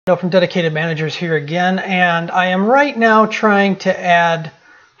From Dedicated Managers here again, and I am right now trying to add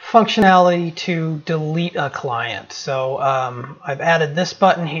functionality to delete a client. So I've added this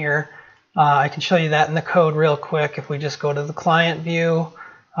button here. I can show you that in the code real quick. If we just go to the client view,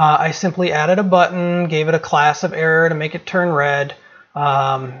 I simply added a button, gave it a class of error to make it turn red.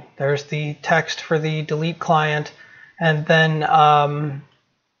 There's the text for the delete client, and then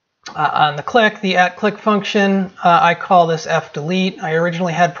on the click, the @click function, I call this fdelete. I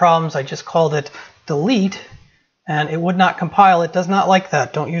originally had problems. I just called it delete, and it would not compile. It does not like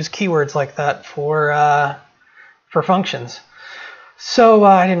that. Don't use keywords like that for functions. So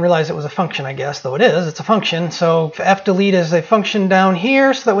I didn't realize it was a function, I guess, though it is. It's a function. So fdelete is a function down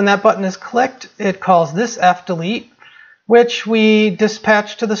here, so that when that button is clicked, it calls this fdelete, which we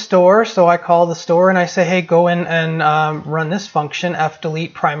dispatch to the store. So I call the store and I say, hey, go in and run this function,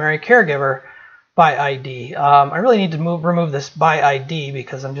 fdelete primary caregiver by ID. I really need to remove this by ID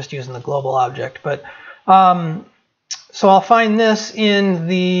because I'm just using the global object. But so I'll find this in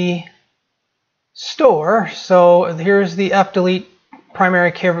the store. So here's the fdelete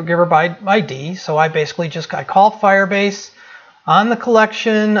primary caregiver by ID. So I basically I call Firebase on the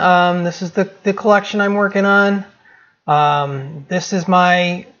collection. This is the collection I'm working on. This is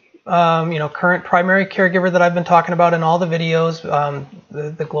my current primary caregiver that I've been talking about in all the videos,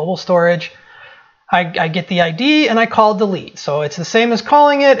 the global storage. I get the ID and I call delete. So it's the same as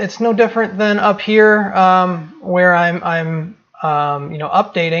calling it. It's no different than up here where I'm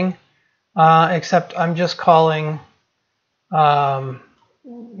updating, except I'm just calling.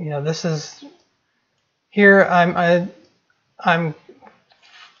 This is here. I'm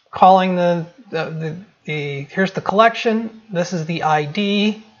calling here's the collection. This is the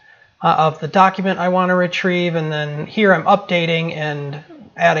ID of the document I want to retrieve, and then here I'm updating and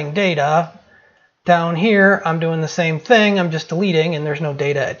adding data. Down here I'm doing the same thing. I'm just deleting, and there's no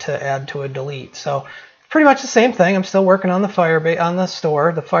data to add to a delete. So pretty much the same thing. I'm still working on the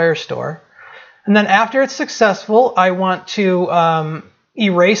Firestore. And then after it's successful, I want to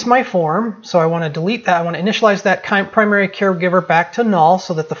erase my form. So I want to delete that. I want to initialize that primary caregiver back to null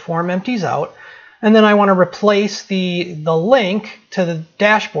so that the form empties out. And then I want to replace the link to the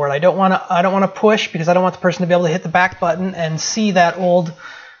dashboard. I don't want to push, because I don't want the person to be able to hit the back button and see that old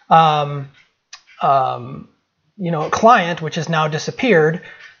client, which has now disappeared.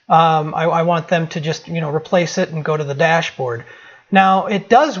 I want them to just replace it and go to the dashboard. Now it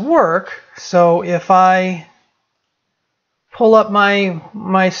does work. So if I pull up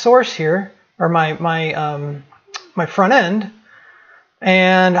my source here, or my front end,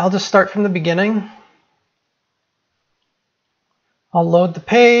 and I'll just start from the beginning. I'll load the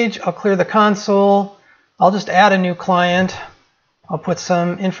page, I'll clear the console, I'll just add a new client, I'll put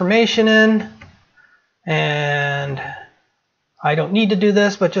some information in, and I don't need to do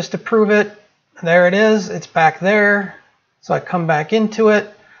this, but just to prove it, there it is, it's back there. So I come back into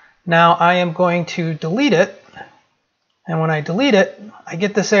it. Now I am going to delete it, and when I delete it, I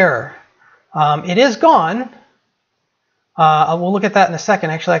get this error. It is gone. We'll look at that in a second.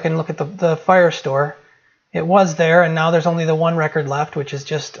 Actually, I can look at the Firestore. It was there, and now there's only the one record left, which is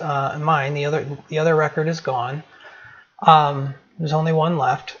just mine. The other record is gone. There's only one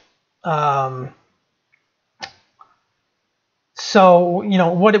left. So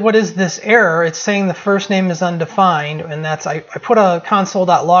what is this error? It's saying the first name is undefined, and that's I put a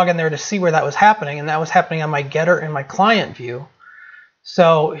console.log in there to see where that was happening, and that was happening on my getter and my client view.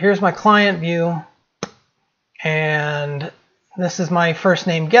 So here's my client view. And this is my first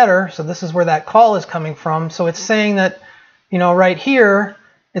name getter, so this is where that call is coming from. So it's saying that, right here,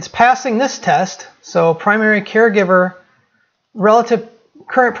 it's passing this test. So primary caregiver,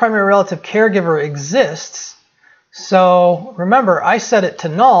 current primary relative caregiver exists. So remember, I set it to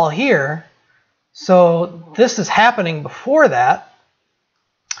null here. So this is happening before that.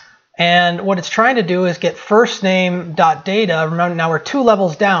 And what it's trying to do is get first name.data. Remember, now we're 2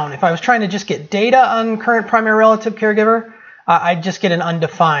 levels down. If I was trying to just get data on current primary relative caregiver, I'd just get an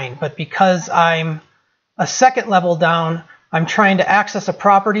undefined. But because I'm a second level down, I'm trying to access a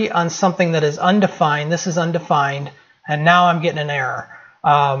property on something that is undefined. This is undefined, and now I'm getting an error.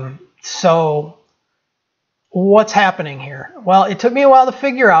 So what's happening here? Well, it took me a while to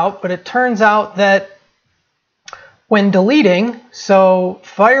figure out, but it turns out that when deleting, so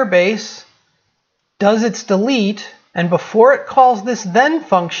Firebase does its delete, and before it calls this then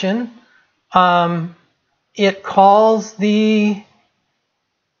function, it calls that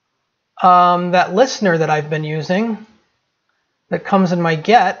listener that I've been using that comes in my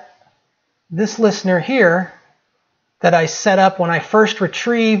get, this listener here that I set up when I first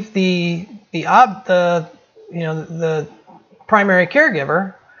retrieved the primary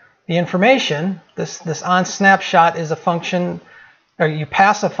caregiver. the information. This onSnapshot is a function, or you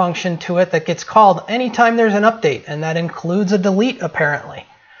pass a function to it that gets called anytime there's an update, and that includes a delete apparently.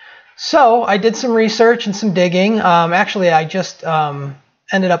 So I did some research and some digging. Actually, I just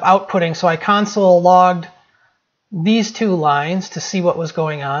ended up outputting, so I console logged these 2 lines to see what was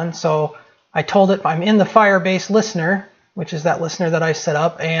going on. So I told it I'm in the Firebase listener, which is that listener that I set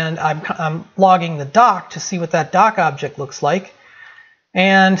up, and I'm logging the doc to see what that doc object looks like.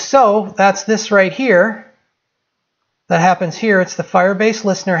 And so that's this right here. That happens here. It's the Firebase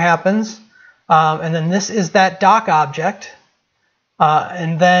listener happens. And then this is that doc object.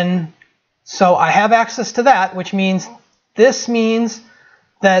 And then, so I have access to that, which means this means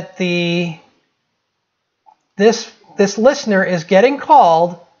that this listener is getting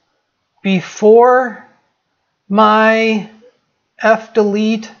called before my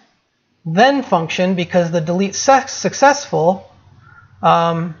fdelete then function, because the delete successful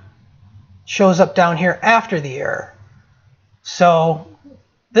shows up down here after the error. So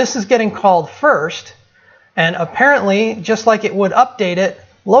this is getting called first, and apparently, just like it would update it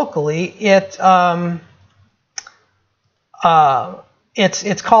locally, it's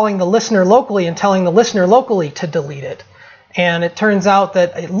calling the listener locally and telling the listener locally to delete it. And it turns out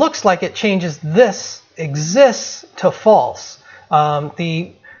that it looks like it changes this exists to false.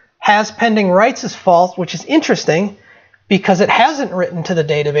 The has pending writes is false, which is interesting because it hasn't written to the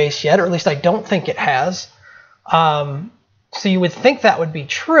database yet, or at least I don't think it has. So you would think that would be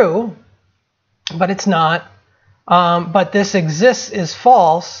true, but it's not. But this exists is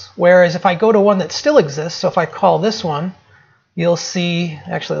false, whereas if I go to one that still exists, so if I call this one, you'll see,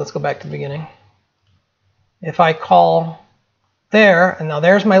 actually let's go back to the beginning. If I call there, and now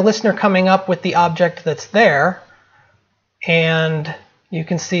there's my listener coming up with the object that's there, and you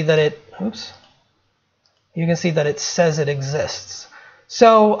can see that it, oops, you can see that it says it exists.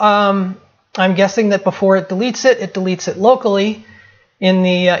 So I'm guessing that before it deletes it locally in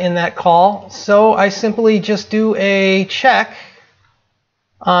the in that call. So I simply just do a check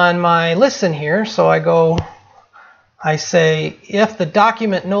on my listen here. So I say if the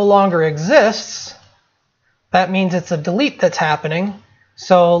document no longer exists, that means it's a delete that's happening.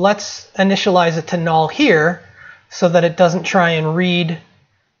 So let's initialize it to null here so that it doesn't try and read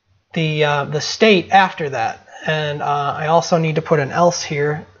the state after that. And I also need to put an else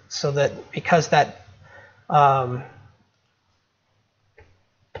here so that because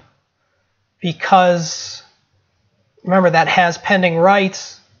remember that has pending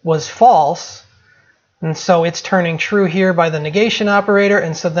writes was false, and so it's turning true here by the negation operator,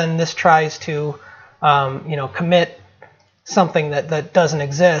 and so then this tries to commit something that doesn't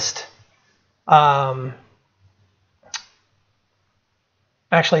exist.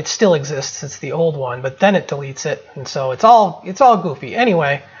 Actually, it still exists. It's the old one, but then it deletes it, and so it's all goofy.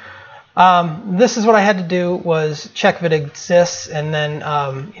 Anyway, this is what I had to do, was check if it exists, and then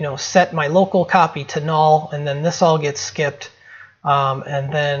set my local copy to null, and then this all gets skipped,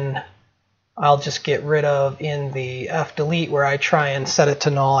 and then I'll just get rid of in the fdelete where I try and set it to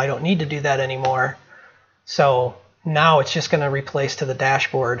null. I don't need to do that anymore. So now it's just going to replace to the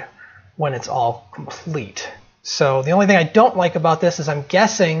dashboard when it's all complete. So the only thing I don't like about this is I'm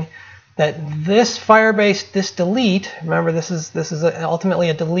guessing that this Firebase, this delete, remember this is ultimately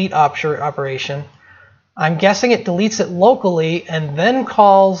a delete operation. I'm guessing it deletes it locally and then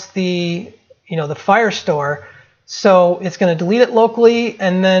calls the the Firestore. So it's going to delete it locally,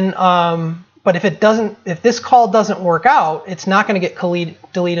 and then but if this call doesn't work out, it's not going to get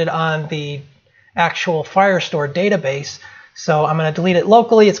deleted on the actual Firestore database. So I'm going to delete it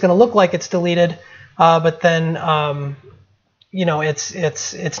locally. It's going to look like it's deleted, but then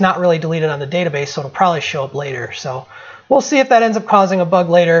it's not really deleted on the database, so it'll probably show up later. So we'll see if that ends up causing a bug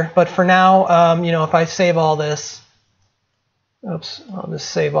later. But for now, if I save all this, oops, I'll just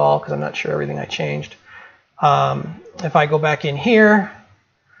save all because I'm not sure everything I changed. If I go back in here,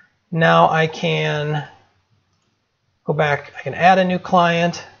 now I can go back. I can add a new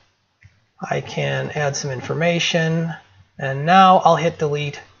client. I can add some information, and now I'll hit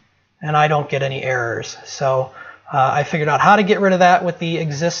delete, and I don't get any errors. So I figured out how to get rid of that with the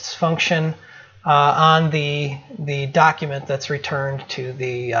exists function on the document that's returned to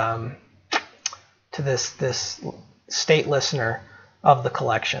the to this state listener of the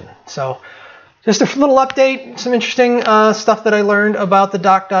collection. So just a little update, some interesting stuff that I learned about the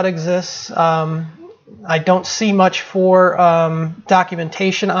doc.exists. I don't see much for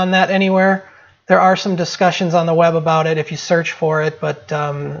documentation on that anywhere. There are some discussions on the web about it if you search for it, but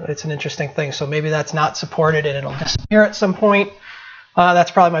it's an interesting thing. So maybe that's not supported and it'll disappear at some point. That's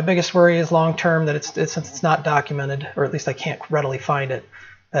probably my biggest worry is long term, that since it's not documented, or at least I can't readily find it.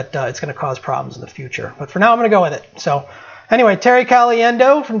 that it's going to cause problems in the future. But for now, I'm going to go with it. So anyway, Terry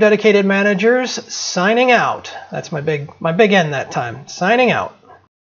Caliendo from Dedicated Managers signing out. That's my big end that time. Signing out.